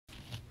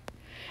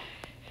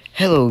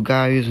Hello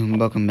guys, and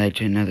welcome back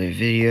to another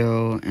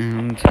video,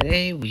 and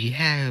today we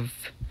have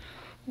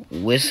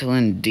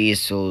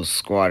WHISTLENDIESELS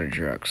squatter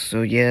trucks.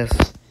 So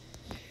yes,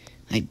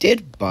 I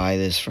did buy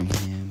this from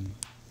him.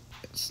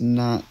 It's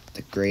not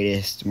the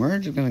greatest. We're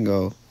just gonna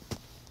go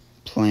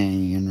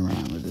playing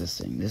around with this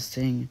thing. This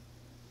thing,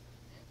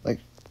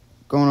 like,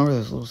 going over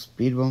those little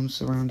speed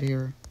bumps around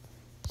here,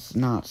 it's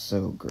not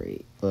so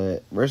great,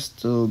 but we're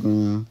still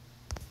gonna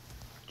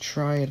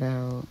try it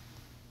out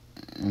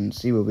and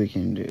see what we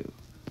can do.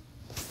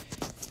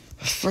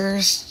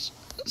 First,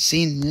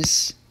 seeing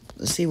this,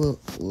 let's see what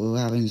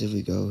happens if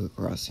we go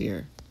across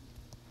here.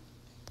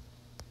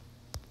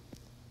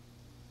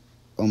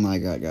 Oh my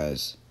god,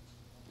 guys.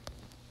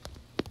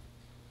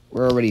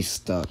 We're already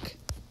stuck.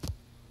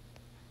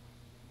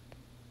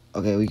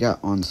 Okay, we got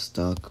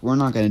unstuck. We're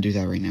not going to do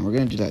that right now. We're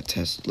going to do that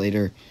test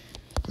later.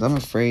 Because I'm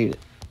afraid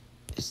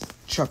this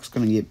truck's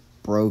going to get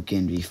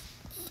broken.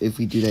 If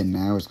we do that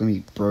now, it's going to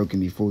be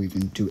broken before we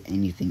even do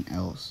anything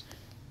else.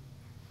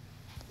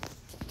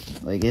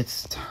 Like,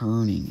 it's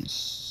turning. It's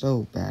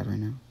so bad right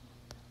now.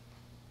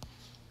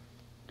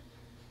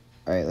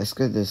 Alright, let's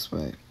go this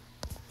way.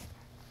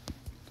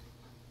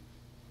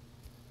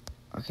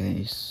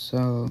 Okay,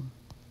 so...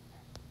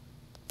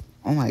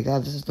 oh my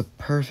god, this is the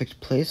perfect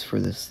place for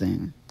this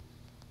thing.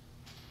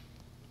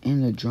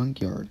 In the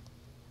junkyard.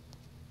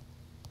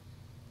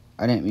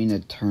 I didn't mean to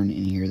turn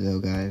in here, though,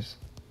 guys.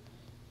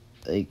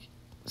 Like,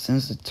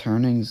 since the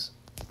turning's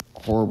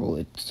horrible,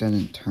 it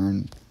doesn't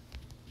turn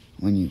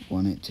when you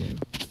want it to.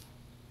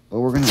 But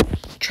we're gonna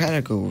try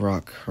to go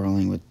rock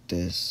crawling with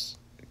this.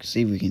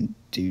 See if we can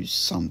do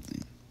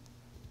something.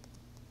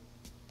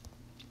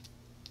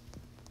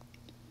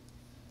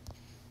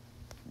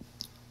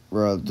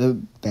 Bro, the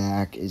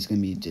back is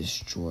gonna be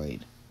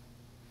destroyed.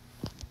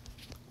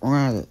 We're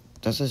gonna,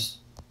 does this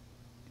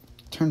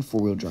turn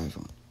four-wheel drive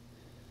on?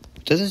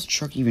 Does this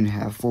truck even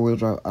have four-wheel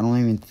drive? I don't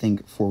even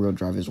think four-wheel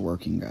drive is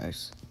working,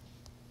 guys.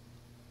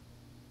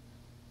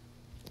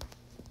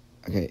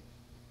 Okay.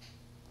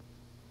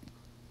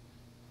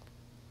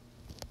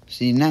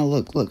 See, now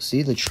look,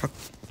 see, the truck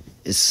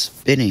is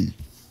spinning.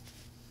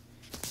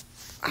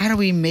 How do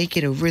we make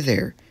it over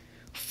there?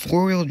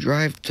 Four-wheel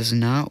drive does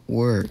not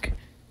work.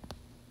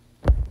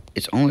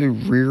 It's only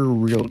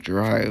rear-wheel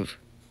drive.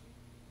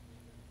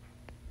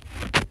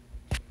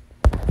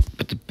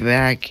 But the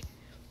back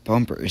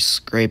bumper is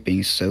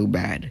scraping so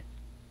bad.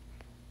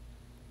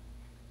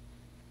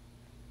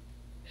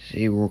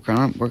 See, we're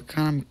kind of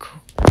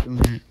doing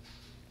it.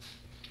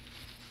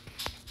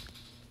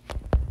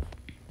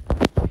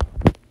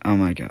 Oh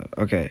my god,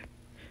 okay.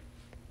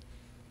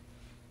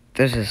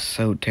 This is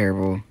so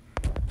terrible.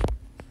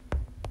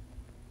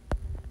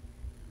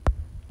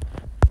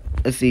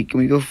 Let's see, can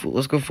we go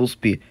let's go full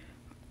speed.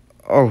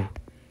 Oh.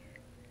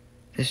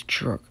 This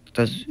truck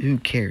does, who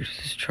cares?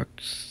 This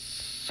truck's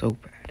so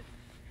bad.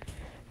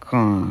 Come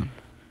on.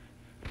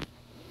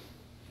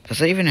 Does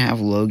it even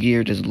have low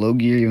gear? Does low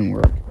gear even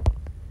work?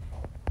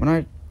 When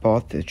I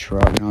bought the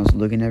truck and I was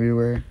looking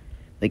everywhere,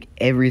 like,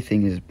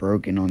 everything is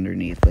broken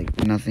underneath.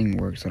 Like, nothing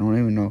works. I don't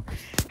even know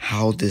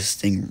how this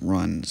thing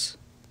runs.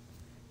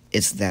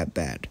 It's that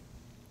bad.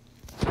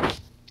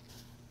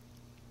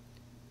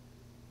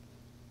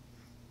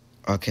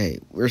 Okay,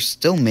 we're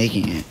still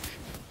making it.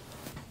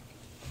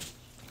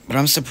 But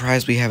I'm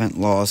surprised we haven't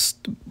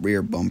lost the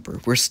rear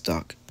bumper. We're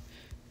stuck.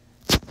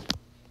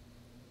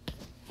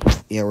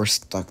 Yeah, we're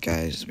stuck,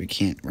 guys.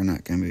 We're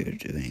not gonna be able to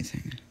do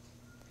anything.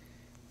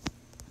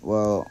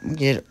 Well, I'm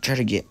gonna try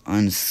to get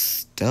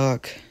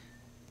unstuck.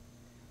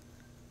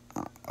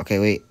 Okay,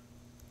 wait.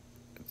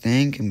 I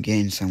think I'm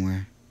getting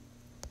somewhere.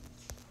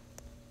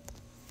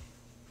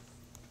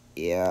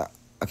 Yeah.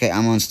 Okay,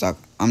 I'm unstuck.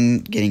 I'm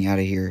getting out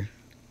of here.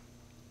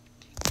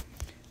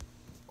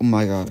 Oh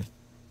my god.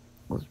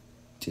 I'm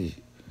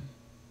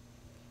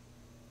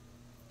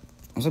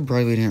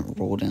surprised we didn't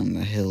roll down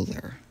the hill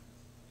there.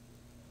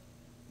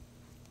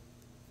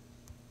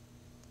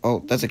 Oh,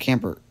 that's a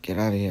camper. Get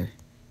out of here.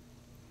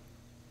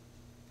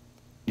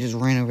 You just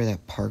ran over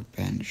that park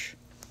bench.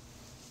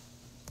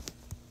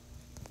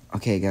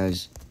 Okay,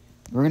 guys.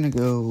 We're gonna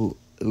go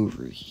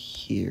over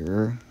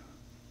here.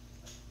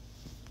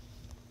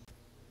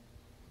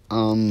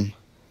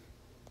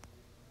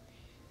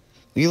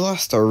 We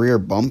lost our rear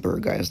bumper,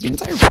 guys. The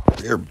entire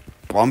rear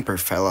bumper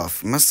fell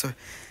off. It must have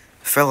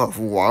fell off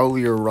while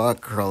we were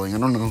rock crawling. I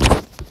don't know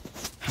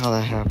how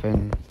that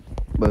happened,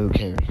 but who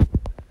cares?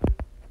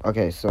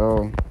 Okay,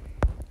 so...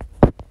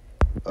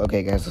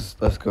 okay, guys,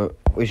 let's go.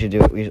 We should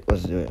do it.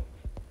 Let's do it.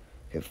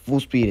 Okay, full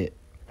speed it.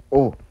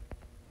 Oh,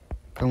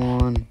 come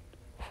on.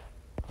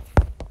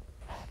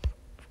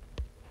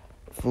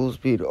 Full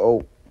speed.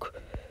 Oh.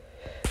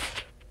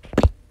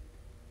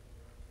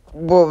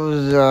 What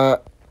was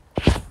that?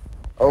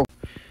 Oh.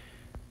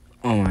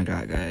 Oh my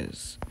god,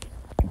 guys.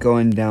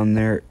 Going down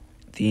there,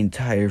 the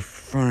entire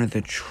front of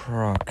the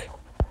truck.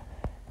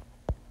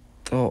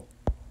 Oh,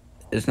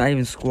 it's not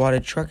even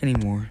squatted truck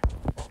anymore.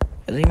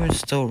 Does it even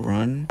still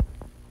run?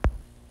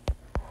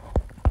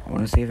 I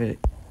want to see if it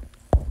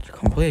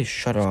completely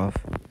shut off.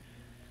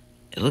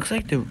 It looks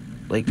like the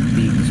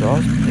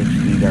exhaust pipes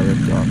got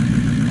ripped off.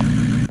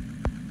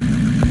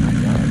 Oh my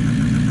god.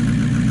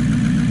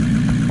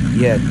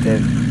 Yeah,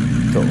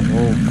 the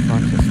whole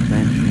front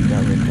suspension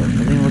got ripped off.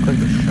 Doesn't even look like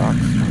the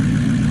shocks.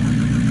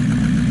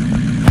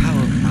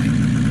 Oh my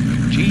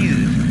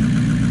Jesus.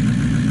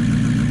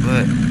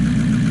 But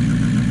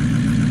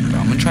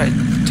I'm gonna try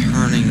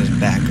turning this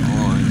back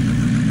on.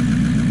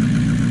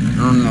 I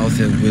don't know if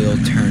it will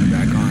turn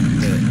back on,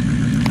 but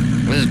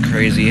this is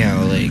crazy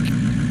how, like,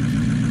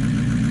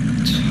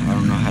 I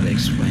don't know how to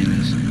explain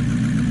this.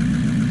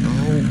 The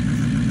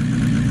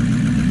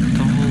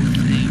whole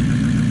thing.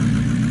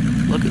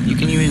 Look, you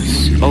can even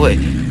see, oh wait.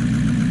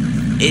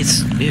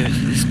 It's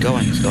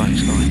going.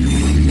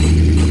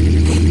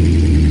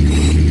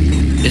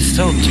 It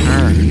still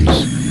turns.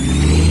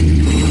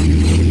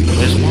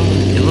 There's one,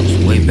 it looks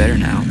way better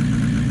now.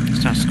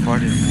 It's not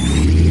squatted anymore.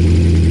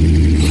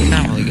 It's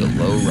kind of like a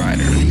low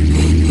rider.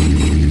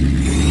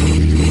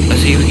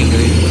 Let's see if we can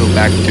go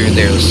back through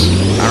there.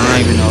 I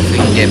don't even know if we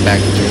can get back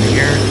through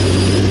here.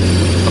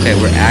 Okay,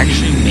 we're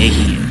actually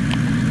making it.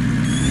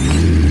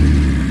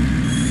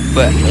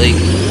 But, like,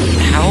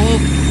 how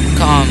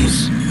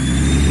comes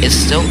it's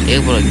still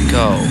able to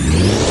go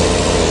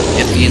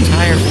if the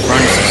entire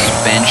front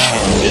suspension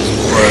just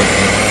broke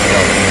and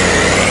fell?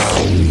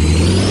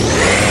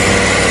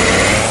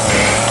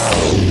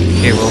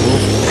 Okay, well, we'll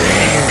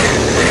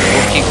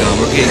keep going.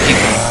 We're gonna keep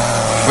going.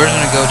 We're just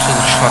gonna go till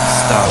the truck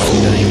stops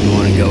and doesn't even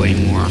want to go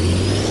anymore.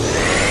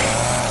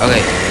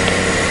 Okay.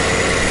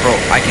 Bro,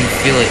 I can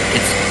feel it.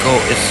 It's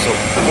so...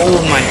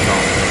 Oh my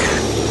god.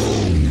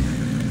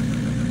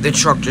 The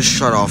truck just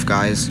shut off,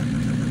 guys.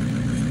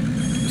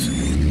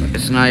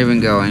 It's not even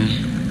going.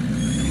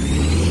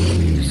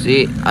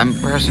 See, I'm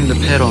pressing the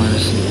pedal and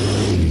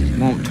it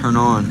won't turn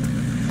on.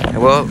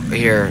 Well,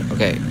 here.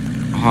 Okay.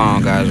 Hold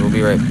on, guys. We'll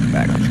be right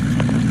back.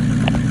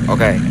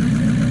 Okay.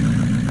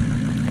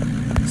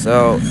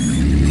 So,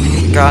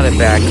 got it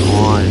back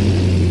on.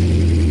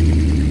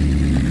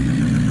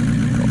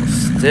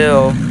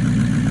 Still,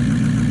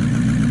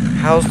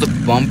 how's the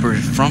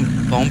front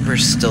bumper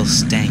still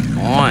staying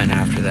on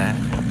after that?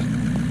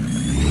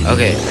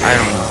 Okay, I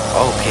don't know.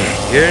 Okay,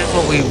 here's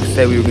what we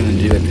said we were gonna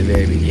do at the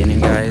very beginning,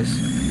 guys.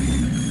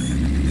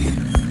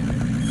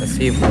 Let's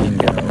see if we can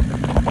go.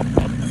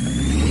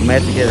 We might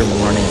have to get a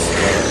warning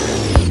start.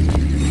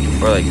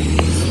 Or like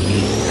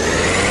speed.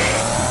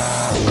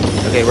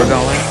 Okay, we're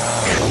going.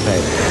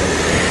 Okay.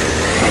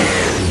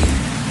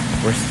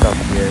 We're stuck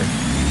here.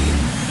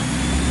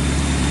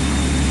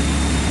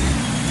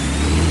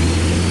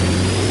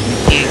 We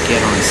can't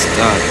get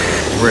unstuck.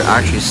 We're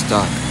actually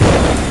stuck.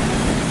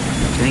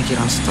 Can we get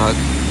unstuck?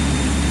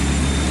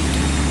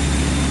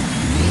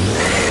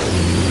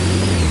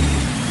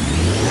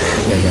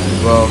 Okay guys,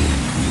 well,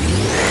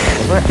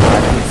 if we're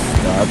actually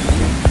stuck,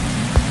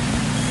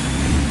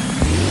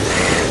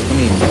 it's gonna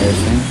be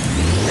embarrassing.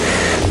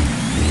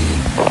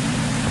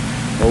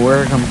 But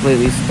we're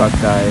completely stuck,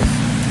 guys.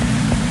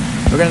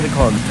 We're gonna have to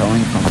call the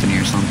towing company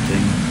or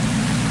something.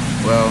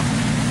 Well,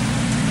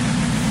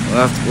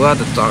 we'll have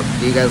to talk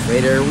to you guys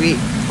later.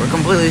 We're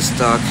completely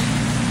stuck.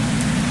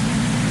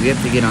 We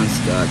have to get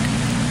unstuck.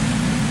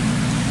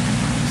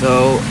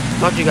 So,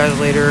 talk to you guys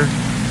later.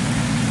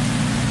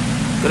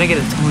 Gonna get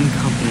a towing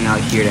company out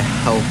here to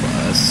help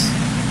us.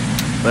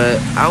 But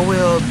I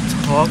will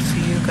talk to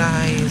you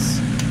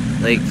guys,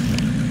 like,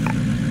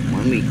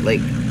 when we,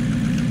 like,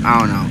 I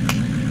don't know.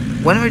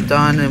 When we're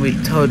done and we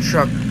tow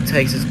truck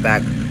takes us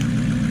back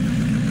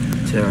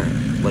to,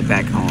 like,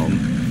 back home.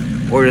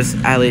 Or just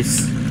at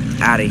least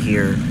out of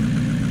here.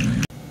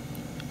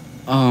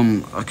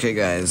 Okay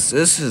guys,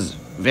 this is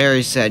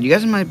very sad. You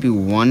guys might be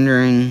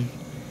wondering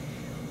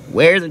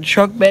where the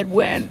truck bed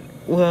went.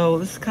 Well,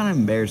 this is kind of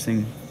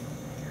embarrassing.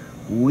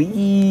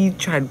 The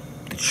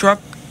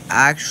truck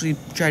actually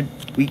tried,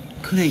 we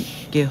couldn't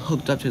get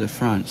hooked up to the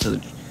front, so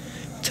the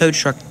tow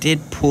truck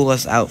did pull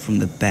us out from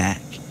the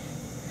back.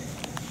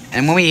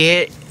 And when we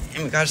hit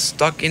and we got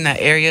stuck in that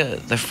area,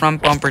 the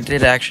front bumper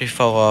did actually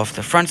fall off.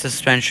 The front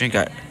suspension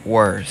got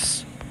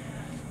worse.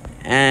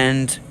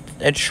 And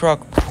the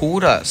truck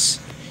pulled us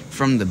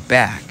from the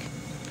back.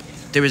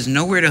 There was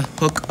nowhere to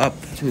hook up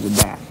to the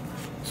back.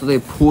 So they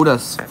pulled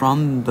us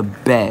from the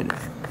bed.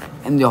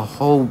 And the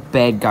whole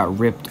bed got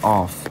ripped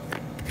off.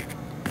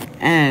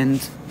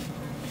 And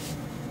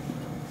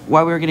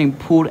while we were getting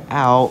pulled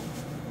out,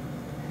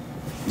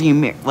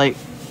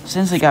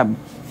 since it got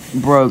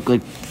broke,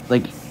 like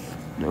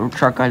the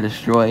truck got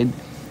destroyed,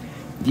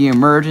 the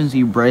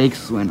emergency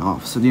brakes went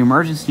off. So the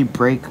emergency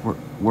brake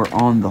were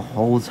on the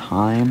whole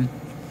time.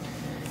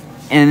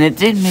 And it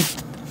did make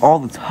all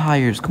the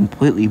tires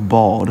completely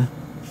bald.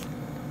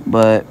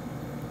 But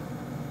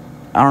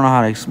I don't know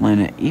how to explain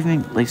it.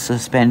 Even, like,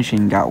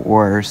 suspension got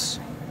worse.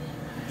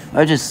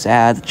 It's just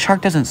sad. The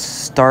truck doesn't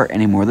start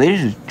anymore. They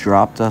just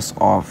dropped us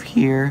off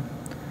here.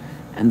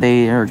 And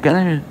they're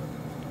gonna,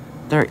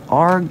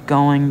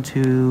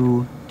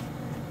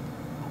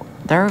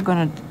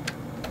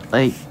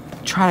 like,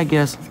 try to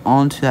get us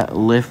onto that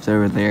lift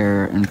over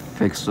there and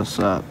fix us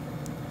up.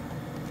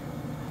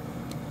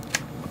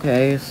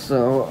 Okay,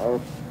 so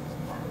I'll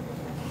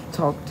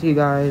talk to you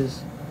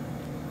guys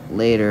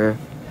later.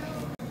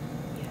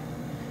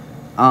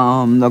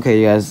 Okay,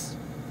 you guys.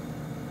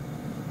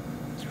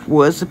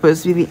 Was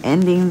supposed to be the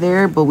ending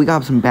there, but we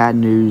got some bad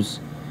news.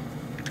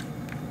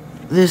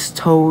 This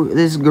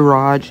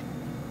garage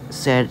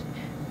said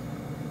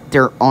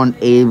they're not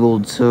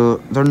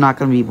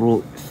gonna be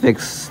able to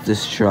fix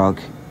this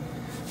truck.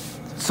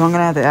 So I'm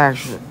gonna have to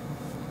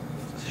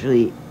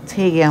actually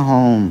take it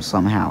home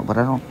somehow, but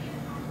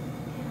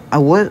I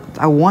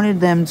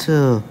wanted them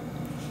to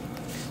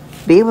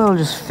be able to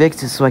just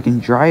fix it so I can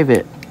drive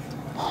it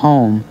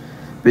home,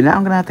 but now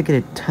I'm gonna have to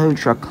get a tow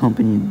truck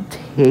company to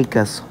take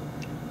us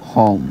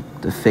home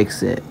to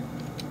fix it.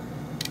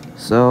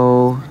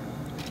 So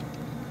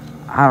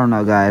I don't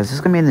know, guys. This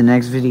is gonna be in the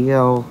next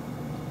video.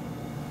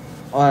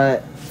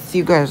 See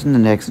you guys in the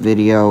next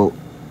video.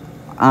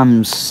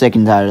 I'm sick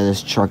and tired of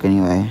this truck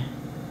anyway.